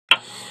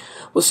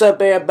What's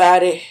up,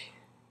 everybody?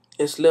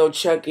 It's Lil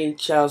Chucky,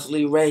 Charles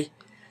Lee Ray.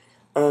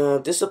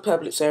 This is a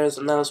public service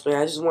announcement.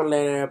 I just want to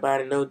let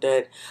everybody know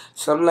that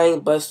some lame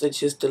buster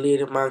just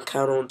deleted my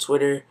account on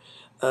Twitter.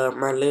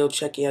 My Lil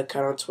Chucky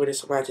account on Twitter.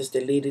 Somebody just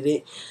deleted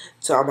it.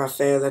 To all my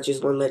fans, I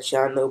just want to let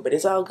y'all know. But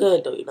it's all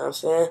good, though, you know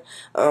what I'm saying?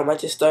 I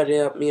just started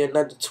up me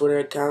another Twitter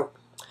account.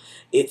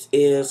 It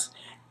is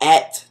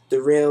at the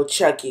Real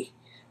Chucky.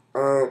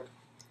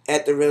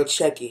 At the Real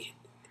Chucky.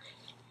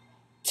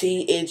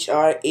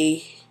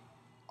 THREALCHUCKEE,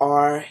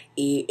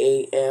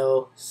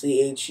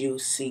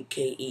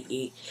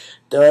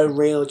 the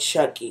Real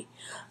Chucky.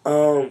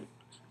 But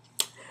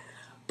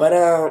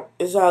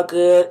it's all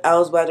good. I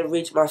was about to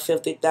reach my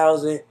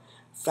 50,000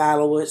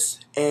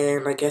 followers,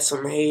 and I guess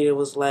some hater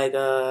was like,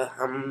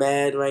 I'm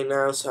mad right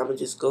now, so I'm gonna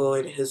just go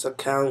in his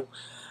account,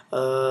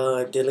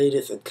 delete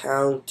his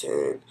account,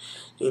 and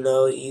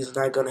he's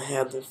not gonna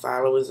have the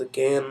followers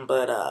again.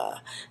 But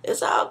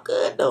it's all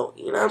good though.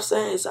 You know what I'm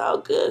saying? It's all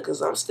good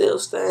because I'm still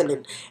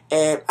standing,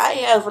 and I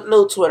have a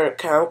new Twitter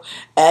account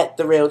at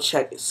the Real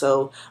Chucky.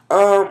 So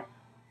all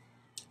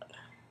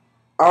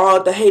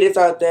the haters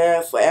out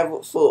there,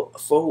 for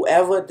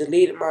whoever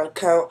deleted my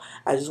account,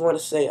 I just want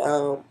to say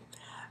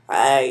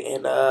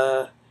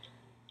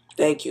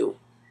thank you.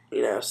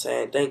 You know what I'm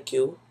saying? Thank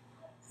you.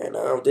 And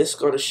this is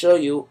going to show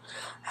you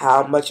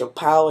how much of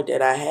power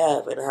that I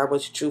have and how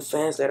much true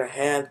fans that I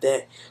have,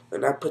 that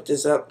when I put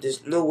this up,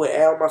 this new,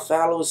 where all my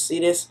followers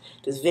see this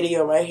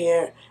video right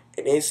here,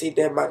 and they see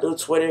that my new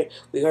Twitter,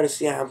 we're going to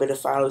see how many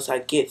followers I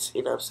get,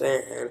 you know what I'm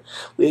saying? And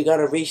we're going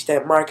to reach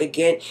that mark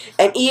again.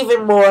 And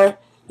even more,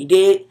 you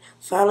did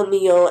follow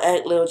me on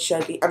at Lil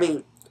Chucky,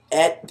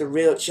 at the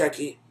Real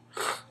Chucky.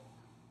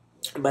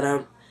 But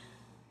I'm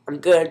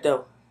good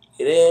though.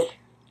 You did?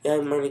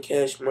 Young Money,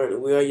 Cash Money.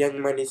 We are Young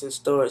Money's in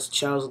stores.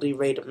 Charles Lee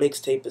Ray, the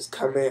mixtape is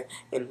coming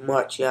in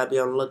March. Y'all be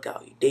on the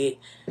lookout. You did?